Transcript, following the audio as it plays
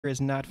Is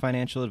not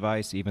financial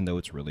advice, even though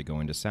it's really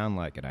going to sound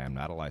like it. I am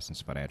not a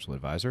licensed financial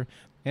advisor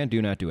and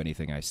do not do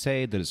anything I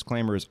say. The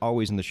disclaimer is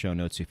always in the show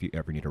notes if you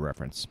ever need a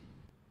reference.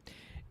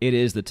 It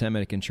is the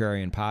 10-Minute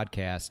Contrarian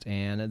podcast,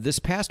 and this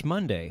past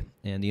Monday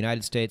in the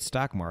United States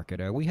stock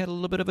market, we had a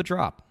little bit of a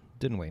drop,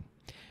 didn't we?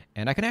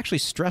 And I can actually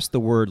stress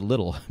the word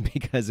little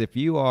because if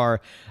you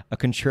are a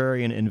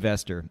contrarian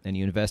investor and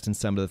you invest in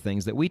some of the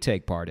things that we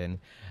take part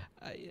in,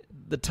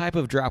 the type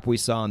of drop we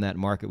saw in that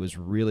market was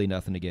really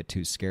nothing to get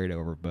too scared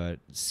over, but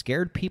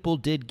scared people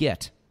did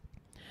get.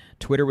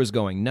 Twitter was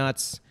going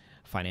nuts.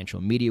 Financial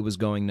media was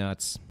going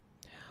nuts.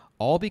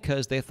 All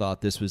because they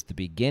thought this was the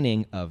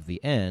beginning of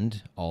the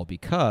end, all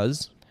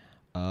because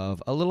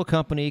of a little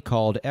company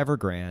called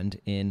Evergrande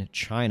in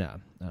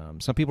China.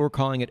 Some people were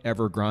calling it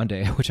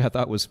Evergrande, which I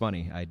thought was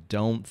funny. I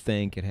don't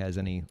think it has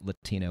any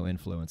Latino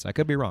influence. I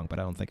could be wrong, but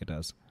I don't think it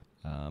does.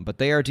 But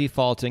they are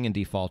defaulting and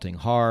defaulting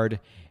hard.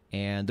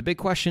 And the big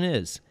question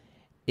is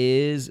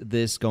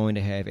this going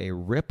to have a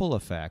ripple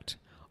effect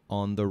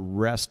on the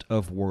rest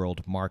of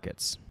world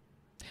markets?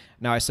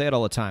 Now, I say it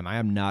all the time. I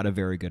am not a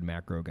very good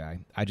macro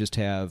guy. I just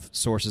have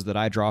sources that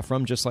I draw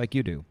from, just like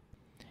you do.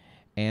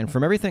 And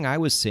from everything I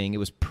was seeing, it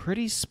was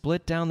pretty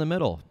split down the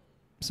middle.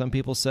 Some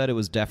people said it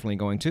was definitely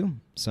going to.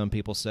 Some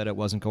people said it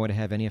wasn't going to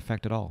have any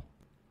effect at all.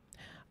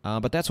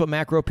 But that's what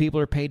macro people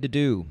are paid to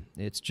do.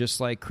 It's just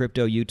like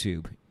crypto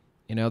YouTube.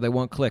 You know, they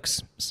want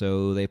clicks,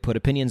 so they put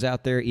opinions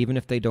out there even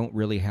if they don't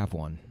really have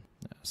one.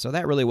 So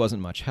that really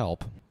wasn't much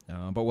help.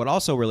 But what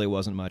also really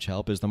wasn't much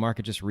help is the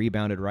market just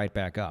rebounded right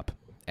back up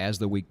as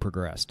the week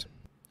progressed.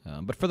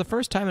 But for the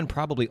first time in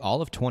probably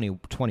all of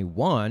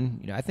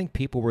 2021, I think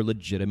people were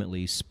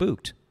legitimately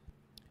spooked.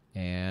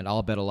 And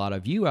I'll bet a lot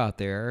of you out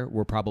there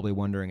were probably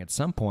wondering at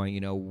some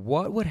point,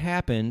 what would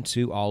happen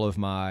to all of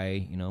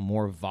my,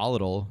 more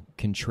volatile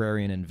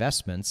contrarian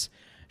investments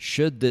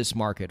should this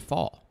market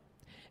fall?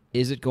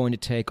 Is it going to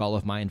take all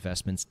of my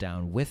investments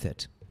down with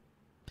it?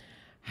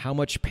 How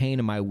much pain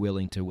am I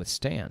willing to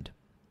withstand?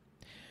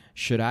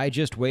 Should I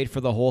just wait for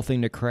the whole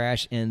thing to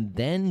crash and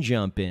then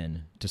jump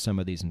in to some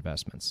of these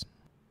investments?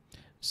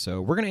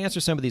 So we're going to answer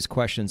some of these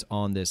questions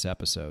on this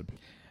episode.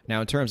 Now,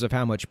 in terms of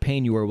how much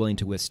pain you are willing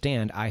to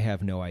withstand, I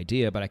have no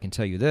idea, but I can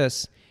tell you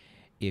this.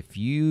 If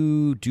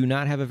you do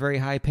not have a very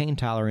high pain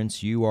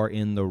tolerance, you are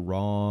in the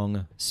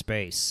wrong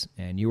space,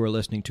 and you are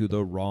listening to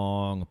the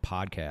wrong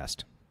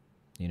podcast.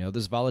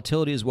 This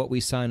volatility is what we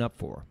sign up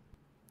for.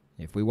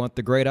 If we want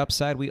the great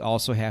upside, we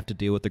also have to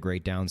deal with the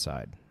great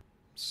downside.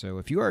 So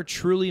if you are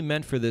truly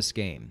meant for this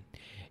game,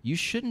 you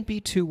shouldn't be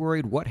too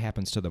worried what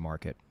happens to the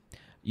market.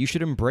 You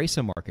should embrace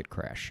a market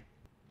crash.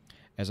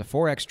 As a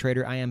Forex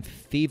trader, I am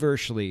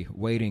feverishly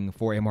waiting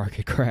for a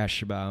market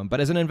crash, but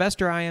as an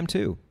investor, I am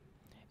too,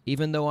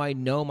 even though I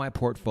know my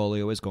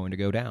portfolio is going to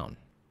go down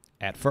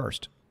at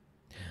first.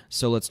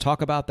 So let's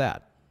talk about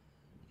that.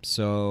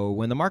 So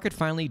when the market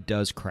finally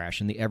does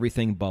crash and the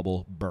everything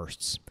bubble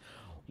bursts,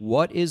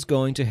 what is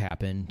going to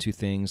happen to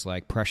things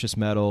like precious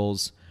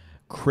metals,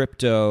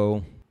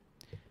 crypto,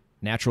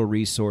 natural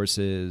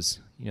resources,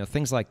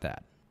 things like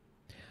that?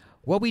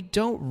 Well, we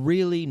don't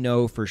really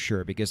know for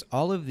sure because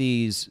all of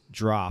these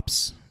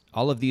drops,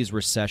 all of these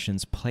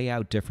recessions play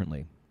out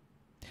differently.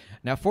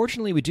 Now,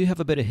 fortunately, we do have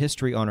a bit of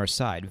history on our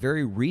side,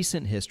 very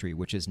recent history,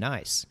 which is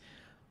nice.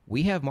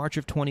 We have March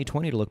of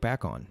 2020 to look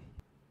back on.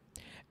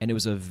 And it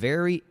was a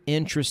very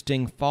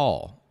interesting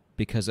fall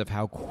because of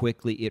how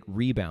quickly it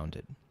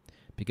rebounded,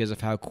 because of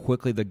how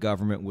quickly the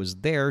government was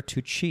there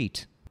to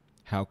cheat,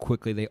 how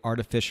quickly they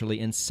artificially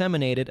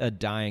inseminated a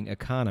dying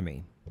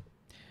economy.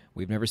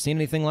 We've never seen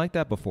anything like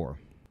that before.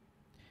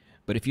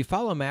 But if you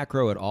follow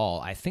macro at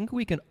all, I think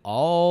we can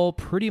all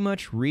pretty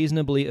much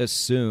reasonably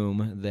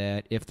assume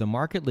that if the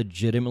market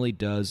legitimately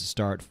does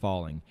start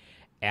falling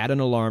at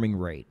an alarming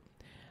rate,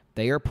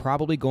 they are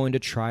probably going to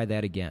try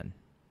that again.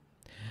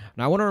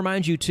 Now, I want to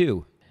remind you,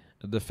 too,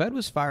 the Fed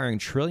was firing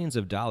trillions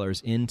of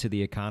dollars into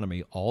the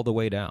economy all the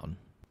way down.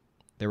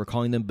 They were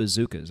calling them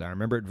bazookas. I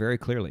remember it very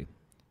clearly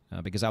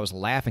because I was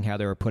laughing how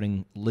they were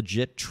putting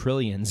legit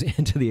trillions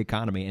into the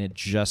economy, and it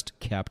just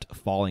kept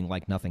falling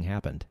like nothing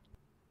happened.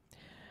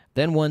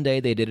 Then one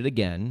day they did it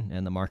again,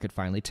 and the market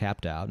finally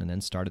tapped out and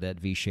then started that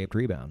V-shaped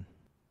rebound.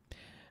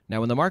 Now,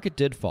 when the market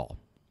did fall,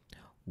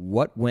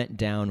 what went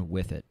down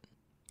with it?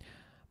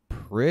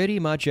 Pretty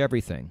much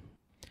everything.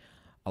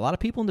 A lot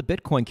of people in the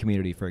Bitcoin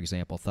community, for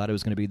example, thought it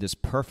was going to be this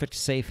perfect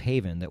safe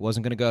haven that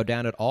wasn't going to go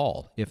down at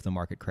all if the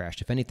market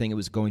crashed. If anything, it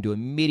was going to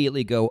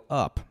immediately go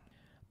up.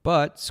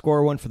 But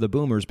score one for the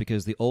boomers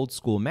because the old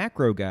school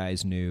macro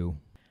guys knew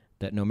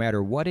that no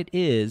matter what it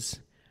is,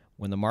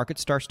 when the market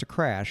starts to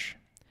crash,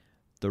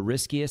 the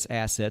riskiest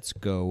assets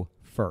go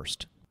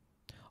first.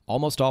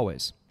 Almost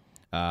always.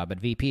 But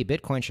VP,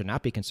 Bitcoin should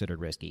not be considered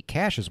risky.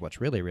 Cash is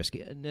what's really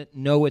risky.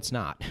 No, it's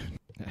not.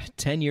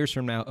 10 years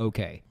from now,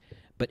 okay.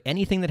 But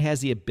anything that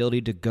has the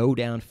ability to go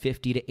down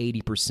 50 to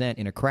 80%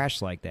 in a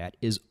crash like that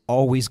is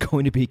always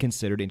going to be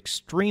considered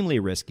extremely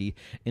risky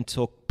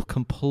until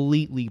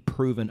completely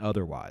proven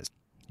otherwise.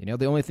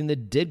 The only thing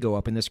that did go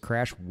up in this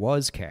crash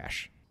was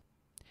cash.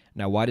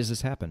 Now, why does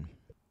this happen?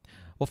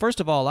 Well,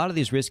 first of all, a lot of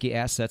these risky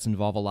assets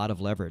involve a lot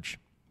of leverage.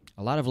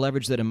 A lot of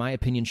leverage that, in my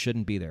opinion,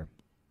 shouldn't be there.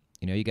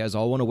 You know, you guys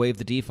all want to wave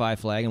the DeFi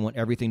flag and want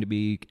everything to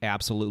be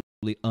absolutely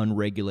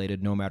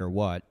unregulated no matter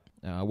what.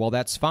 Well,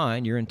 that's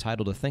fine. You're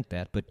entitled to think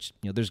that. But,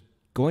 you know, there's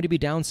going to be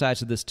downsides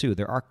to this, too.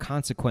 There are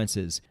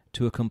consequences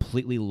to a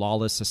completely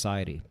lawless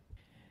society.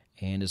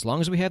 And as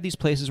long as we have these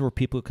places where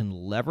people can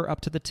lever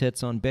up to the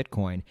tits on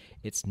Bitcoin,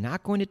 it's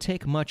not going to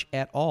take much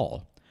at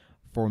all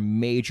for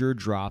major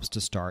drops to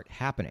start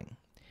happening.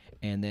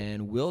 And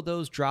then will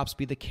those drops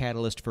be the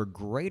catalyst for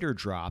greater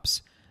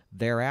drops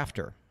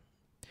thereafter?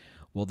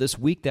 Well, this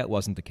week that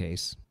wasn't the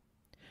case.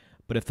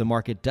 But if the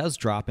market does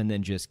drop and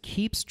then just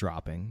keeps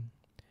dropping,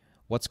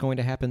 what's going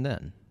to happen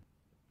then?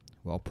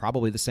 Well,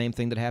 probably the same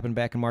thing that happened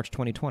back in March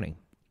 2020.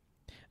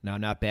 Now,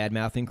 I'm not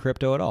bad-mouthing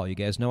crypto at all. You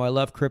guys know I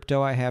love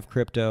crypto. I have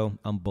crypto.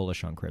 I'm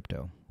bullish on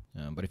crypto.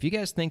 But if you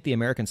guys think the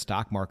American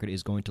stock market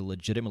is going to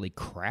legitimately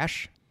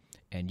crash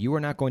and you are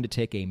not going to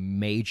take a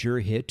major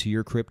hit to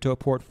your crypto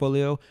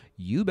portfolio,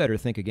 you better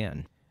think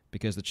again,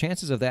 because the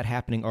chances of that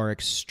happening are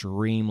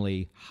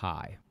extremely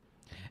high.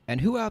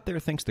 And who out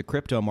there thinks the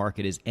crypto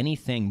market is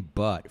anything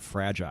but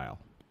fragile?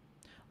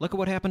 Look at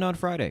what happened on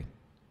Friday.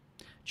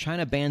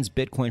 China bans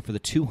Bitcoin for the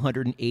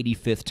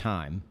 285th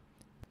time.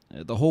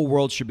 The whole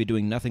world should be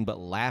doing nothing but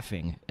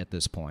laughing at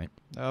this point.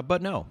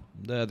 But no,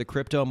 the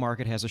crypto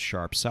market has a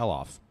sharp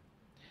sell-off.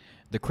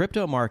 The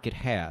crypto market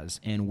has,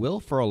 and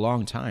will for a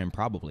long time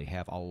probably,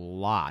 have a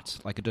lot,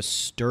 like a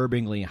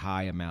disturbingly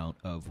high amount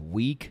of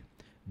weak,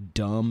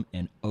 dumb,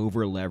 and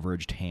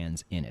over-leveraged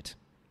hands in it.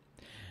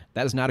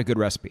 That is not a good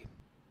recipe.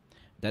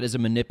 That is a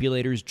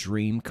manipulator's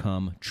dream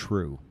come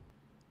true.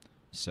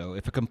 So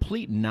if a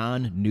complete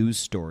non-news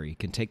story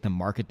can take the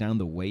market down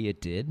the way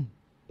it did,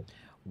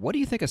 what do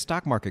you think a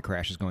stock market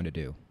crash is going to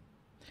do?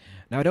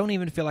 Now, I don't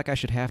even feel like I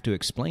should have to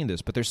explain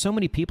this, but there's so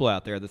many people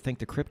out there that think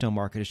the crypto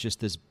market is just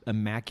this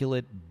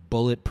immaculate,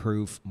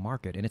 bulletproof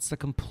market, and it's the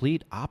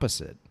complete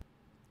opposite.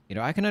 You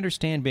know, I can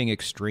understand being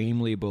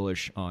extremely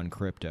bullish on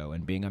crypto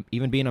and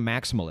even being a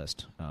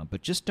maximalist,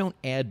 but just don't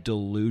add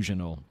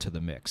delusional to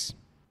the mix.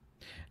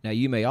 Now,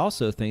 you may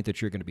also think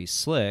that you're going to be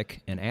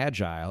slick and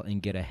agile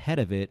and get ahead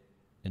of it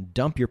and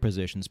dump your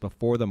positions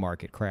before the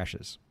market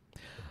crashes.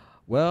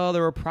 Well,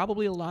 there were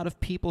probably a lot of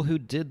people who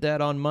did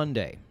that on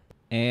Monday.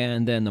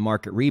 And then the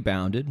market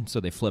rebounded,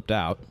 so they flipped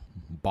out,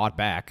 bought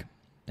back,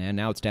 and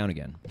now it's down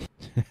again.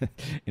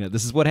 You know,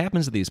 this is what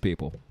happens to these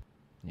people.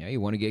 Yeah,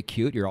 you want to get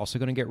cute, you're also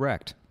going to get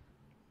wrecked.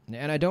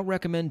 And I don't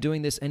recommend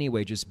doing this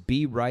anyway. Just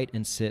be right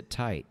and sit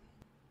tight.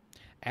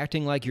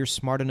 Acting like you're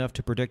smart enough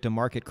to predict a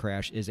market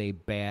crash is a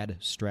bad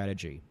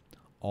strategy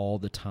all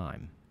the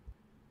time.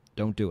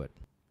 Don't do it.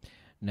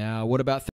 Now, what about